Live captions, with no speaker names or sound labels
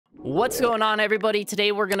What's going on, everybody?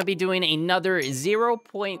 Today we're going to be doing another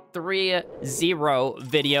 0.30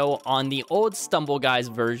 video on the old Stumble Guys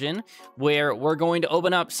version, where we're going to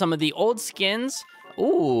open up some of the old skins.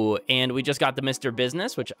 Ooh, and we just got the Mr.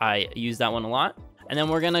 Business, which I use that one a lot. And then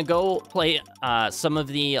we're going to go play some of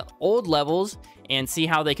the old levels and see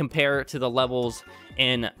how they compare to the levels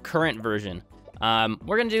in current version.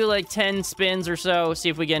 We're going to do like 10 spins or so, see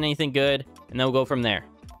if we get anything good, and then we'll go from there.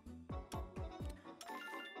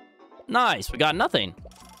 Nice, we got nothing.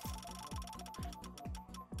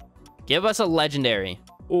 Give us a legendary.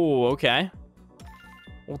 Ooh, okay.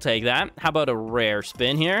 We'll take that. How about a rare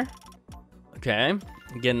spin here? Okay,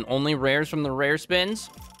 getting only rares from the rare spins.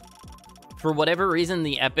 For whatever reason,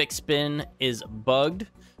 the epic spin is bugged,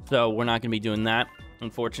 so we're not gonna be doing that,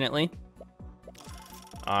 unfortunately.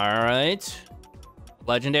 All right,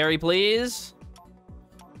 legendary, please.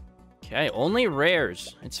 Okay, only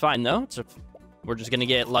rares. It's fine though. We're just gonna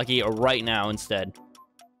get lucky right now instead.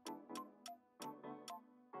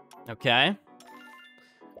 Okay.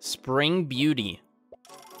 Spring Beauty.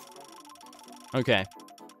 Okay.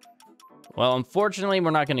 Well, unfortunately, we're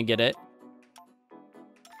not gonna get it.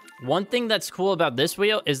 One thing that's cool about this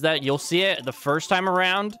wheel is that you'll see it the first time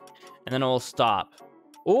around, and then it will stop.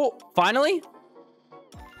 Oh, finally?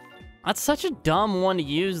 That's such a dumb one to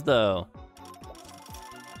use, though.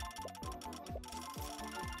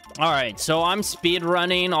 All right, so I'm speed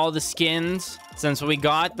running all the skins since we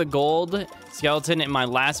got the gold skeleton in my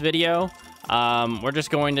last video. We're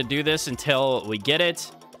just going to do this until we get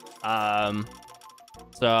it.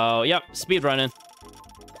 So yep, speed running.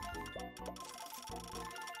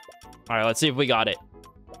 All right, let's see if we got it.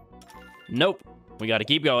 Nope, we got to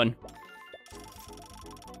keep going.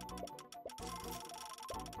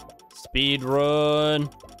 Speed run.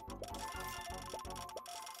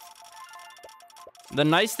 The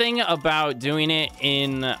nice thing about doing it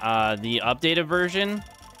in the updated version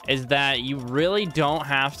is that you really don't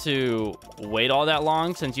have to wait all that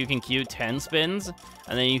long, since you can queue 10 spins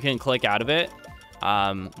and then you can click out of it.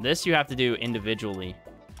 This you have to do individually.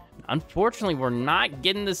 Unfortunately, we're not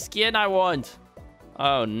getting the skin I want.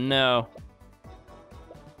 Oh no.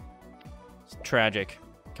 It's tragic.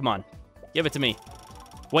 Come on, give it to me.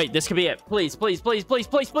 Wait, this could be it. Please, please, please, please,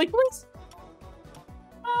 please, please, please.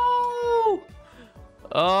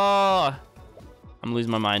 Oh, I'm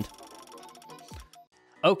losing my mind.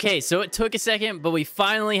 Okay, so it took a second, but we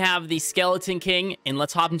finally have the Skeleton King, and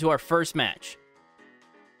let's hop into our first match.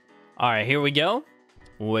 All right, here we go.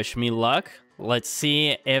 Wish me luck. Let's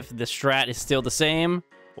see if the strat is still the same.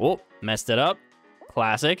 Oh, messed it up.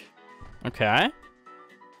 Classic. Okay.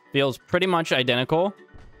 Feels pretty much identical.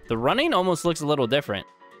 The running almost looks a little different.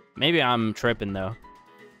 Maybe I'm tripping, though.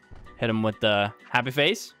 Hit him with the happy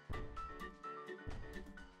face.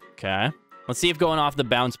 Okay, let's see if going off the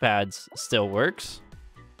bounce pads still works.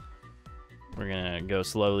 We're gonna go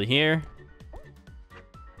slowly here.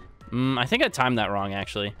 I think I timed that wrong,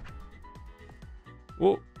 actually.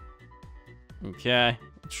 Whoa. Okay,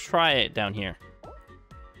 let's try it down here.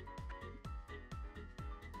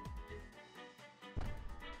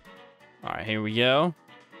 All right, here we go.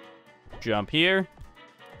 Jump here.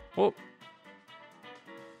 Whoa.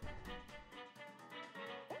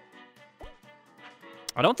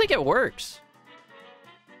 I don't think it works.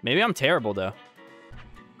 Maybe I'm terrible, though.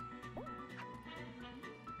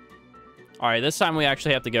 All right, this time we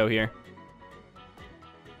actually have to go here.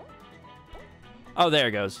 Oh, there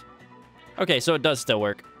it goes. Okay, so it does still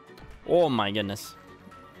work. Oh, my goodness.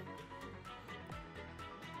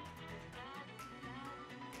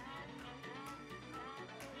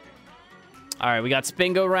 All right, we got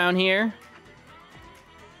spin go round here.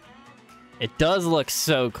 It does look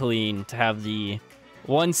so clean to have the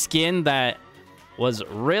one skin that was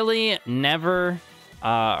really never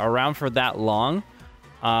around for that long.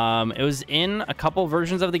 It was in a couple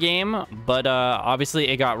versions of the game, but obviously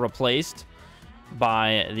it got replaced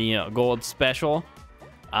by the gold special,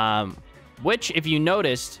 which, if you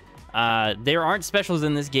noticed, there aren't specials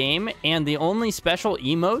in this game, and the only special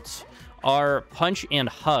emotes are punch and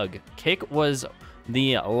hug. Kick was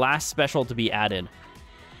the last special to be added.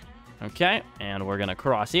 Okay, and we're gonna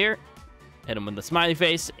cross here. Hit him with the smiley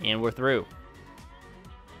face, and we're through.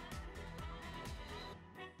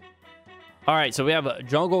 All right, so we have a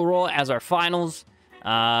jungle roll as our finals.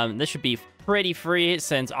 This should be pretty free,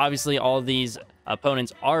 since obviously all of these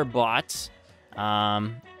opponents are bots.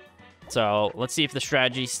 So let's see if the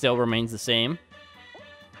strategy still remains the same.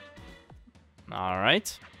 All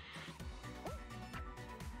right.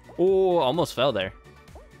 Oh, almost fell there.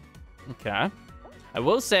 Okay. I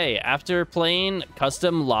will say, after playing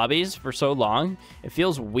custom lobbies for so long, it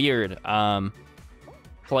feels weird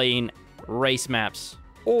playing race maps.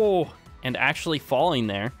 Oh, and actually falling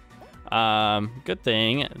there. Good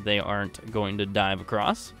thing they aren't going to dive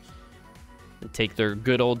across. They take their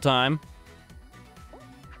good old time.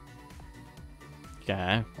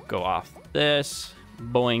 Okay, go off this.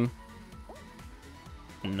 Boing.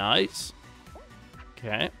 Nice.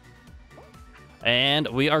 Okay. And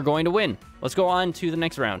we are going to win. Let's go on to the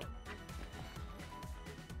next round.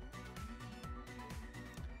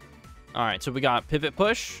 All right, so we got pivot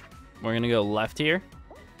push. We're going to go left here.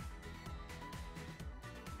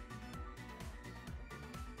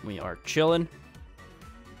 We are chilling.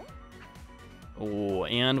 Oh,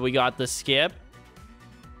 and we got the skip.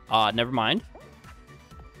 Never mind.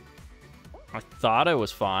 I thought I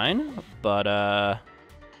was fine, but I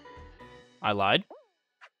lied.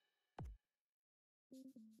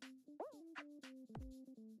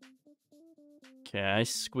 Okay,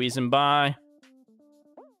 squeezing by.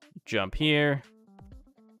 Jump here.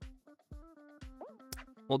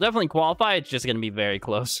 We'll definitely qualify. It's just going to be very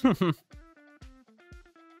close.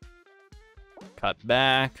 Cut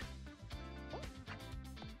back.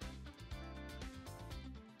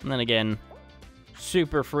 And then again,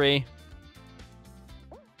 super free.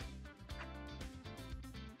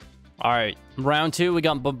 All right, round 2, we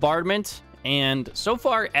got bombardment. And so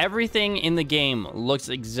far, everything in the game looks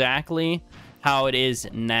exactly how it is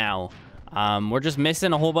now. We're just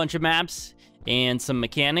missing a whole bunch of maps and some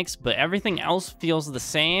mechanics, but everything else feels the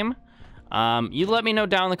same. You let me know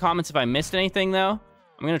down in the comments if I missed anything, though.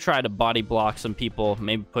 I'm going to try to body block some people,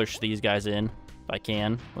 maybe push these guys in if I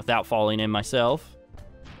can, without falling in myself.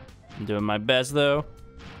 I'm doing my best, though.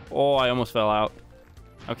 Oh, I almost fell out.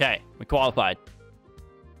 Okay, we qualified.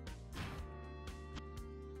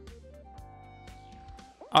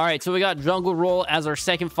 All right, so we got Jungle Roll as our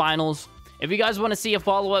second finals. If you guys want to see a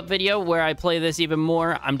follow-up video where I play this even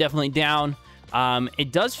more, I'm definitely down.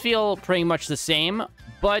 It does feel pretty much the same,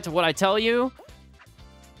 but what I tell you...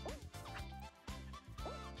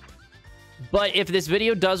 But if this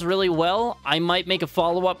video does really well, I might make a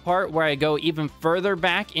follow-up part where I go even further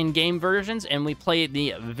back in game versions and we play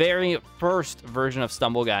the very first version of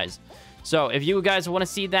Stumble Guys. So if you guys want to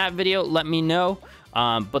see that video, let me know.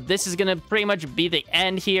 But this is going to pretty much be the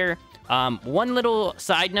end here. One little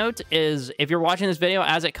side note is if you're watching this video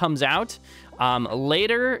as it comes out,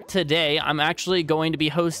 later today, I'm actually going to be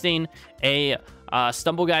hosting a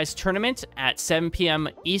Stumble Guys tournament at 7 p.m.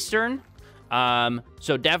 Eastern.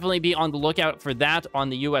 So definitely be on the lookout for that on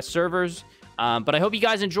the US servers. But I hope you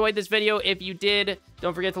guys enjoyed this video. If you did,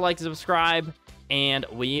 don't forget to like and subscribe, and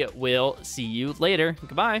we will see you later.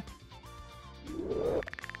 Goodbye.